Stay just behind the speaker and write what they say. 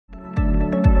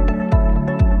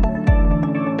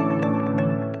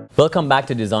Welcome back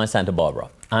to Design Santa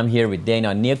Barbara. I'm here with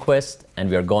Dana Newquist,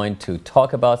 and we are going to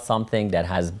talk about something that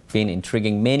has been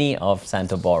intriguing many of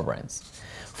Santa Barbarans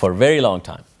for a very long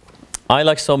time. I,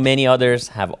 like so many others,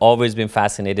 have always been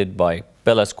fascinated by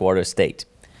Bella Squardo Estate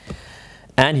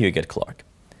and Huguette Clark.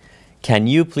 Can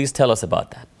you please tell us about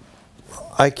that?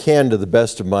 I can, to the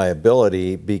best of my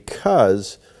ability,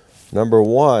 because number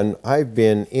one, I've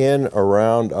been in,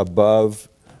 around, above,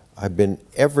 I've been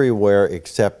everywhere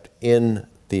except in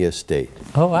the estate.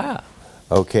 Oh, wow.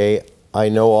 Okay, I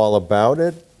know all about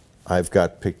it. I've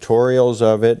got pictorials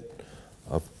of it.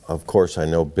 Of course, I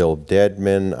know Bill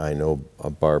Deadman. I know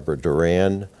Barbara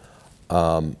Duran.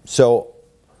 So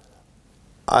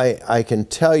I can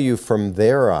tell you from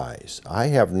their eyes, I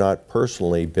have not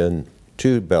personally been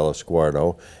to Bella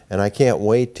Squardo, and I can't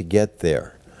wait to get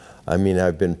there. I mean,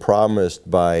 I've been promised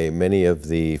by many of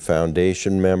the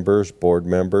foundation members, board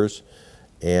members,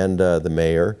 and the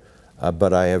mayor,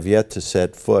 but I have yet to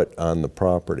set foot on the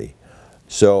property.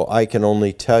 So I can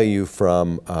only tell you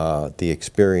from the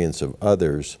experience of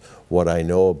others what I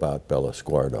know about Bella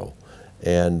Squardo.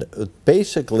 And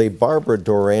basically, Barbara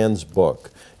Duran's book,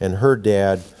 and her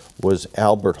dad was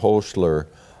Albert Hochler,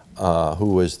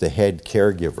 who was the head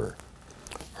caregiver.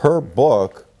 Her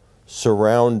book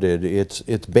surrounded, it's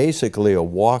basically a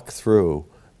walk through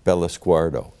Bella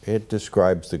Squardo. It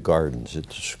describes the gardens, it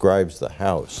describes the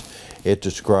house, it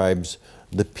describes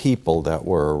the people that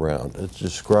were around, it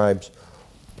describes,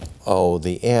 oh,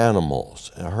 the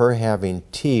animals, her having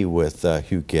tea with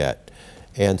Huguette,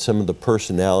 and some of the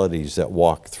personalities that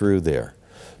walk through there.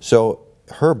 So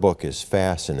her book is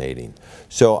fascinating.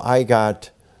 So I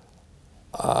got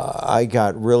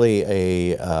really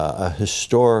a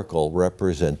historical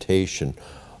representation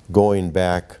going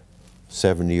back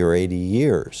 70 or 80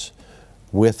 years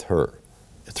with her,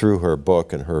 through her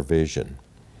book and her vision.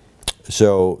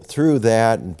 So through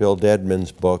that and Bill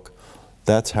Deadman's book,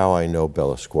 that's how I know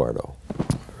Bella Squardo.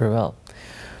 Very well.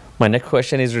 My next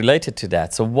question is related to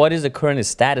that. So what is the current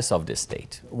status of this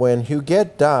estate? When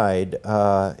Huguette died,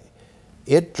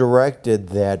 it directed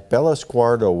that Bella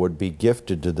Squardo would be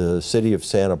gifted to the city of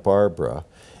Santa Barbara,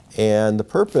 and the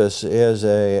purpose is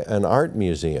an art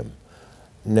museum.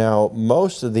 Now,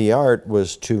 most of the art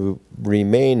was to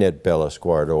remain at Bella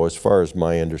Squardo, as far as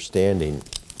my understanding.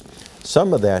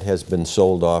 Some of that has been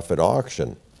sold off at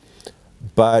auction,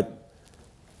 but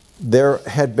there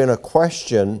had been a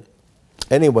question.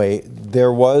 Anyway,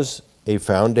 there was a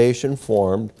foundation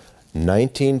formed.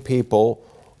 19 people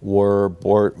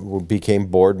became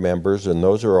board members, and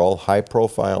those are all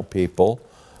high-profile people,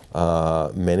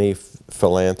 many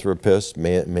philanthropists,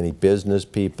 many business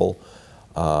people,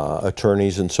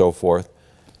 attorneys, and so forth.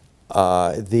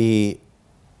 The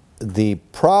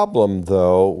problem,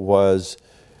 though, was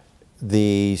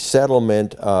the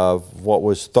settlement of what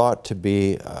was thought to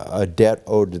be a debt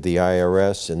owed to the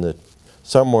IRS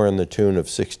somewhere in the tune of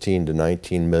 $16 to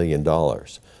 $19 million,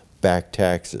 back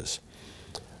taxes.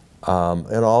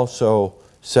 And also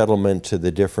settlement to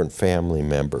the different family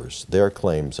members, their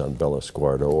claims on Bella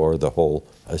Squardo or the whole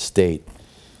estate.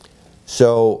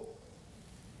 So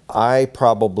I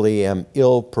probably am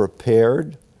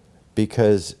ill-prepared,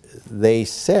 because they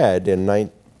said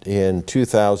in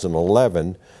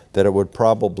 2011 that it would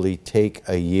probably take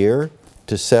a year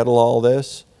to settle all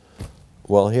this.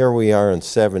 Well, here we are in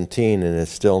 17 and it's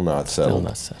still not settled. Still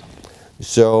not settled.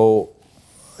 So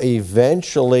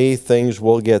eventually things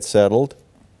will get settled,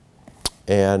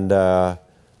 and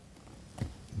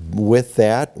with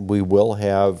that we will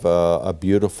have a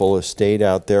beautiful estate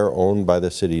out there owned by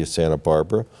the city of Santa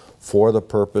Barbara for the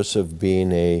purpose of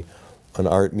being an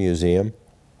art museum.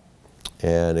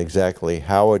 And exactly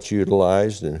how it's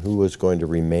utilized and who is going to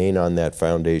remain on that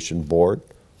foundation board,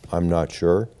 I'm not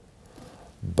sure.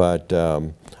 But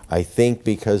I think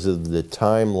because of the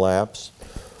time lapse,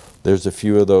 there's a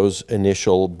few of those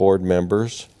initial board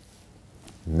members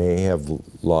may have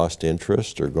lost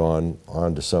interest or gone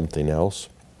on to something else.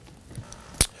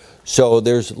 So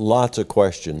there's lots of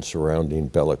questions surrounding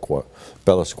Bella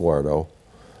Squardo,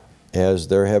 as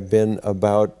there have been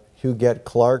about Huguette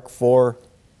Clark for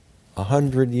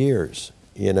 100 years,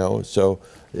 you know, so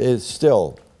it's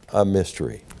still a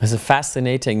mystery. It's a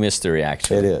fascinating mystery,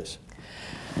 actually. It is.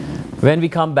 When we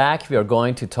come back, we are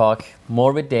going to talk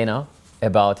more with Dana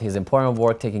about his important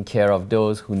work taking care of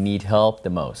those who need help the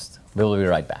most. We will be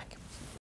right back.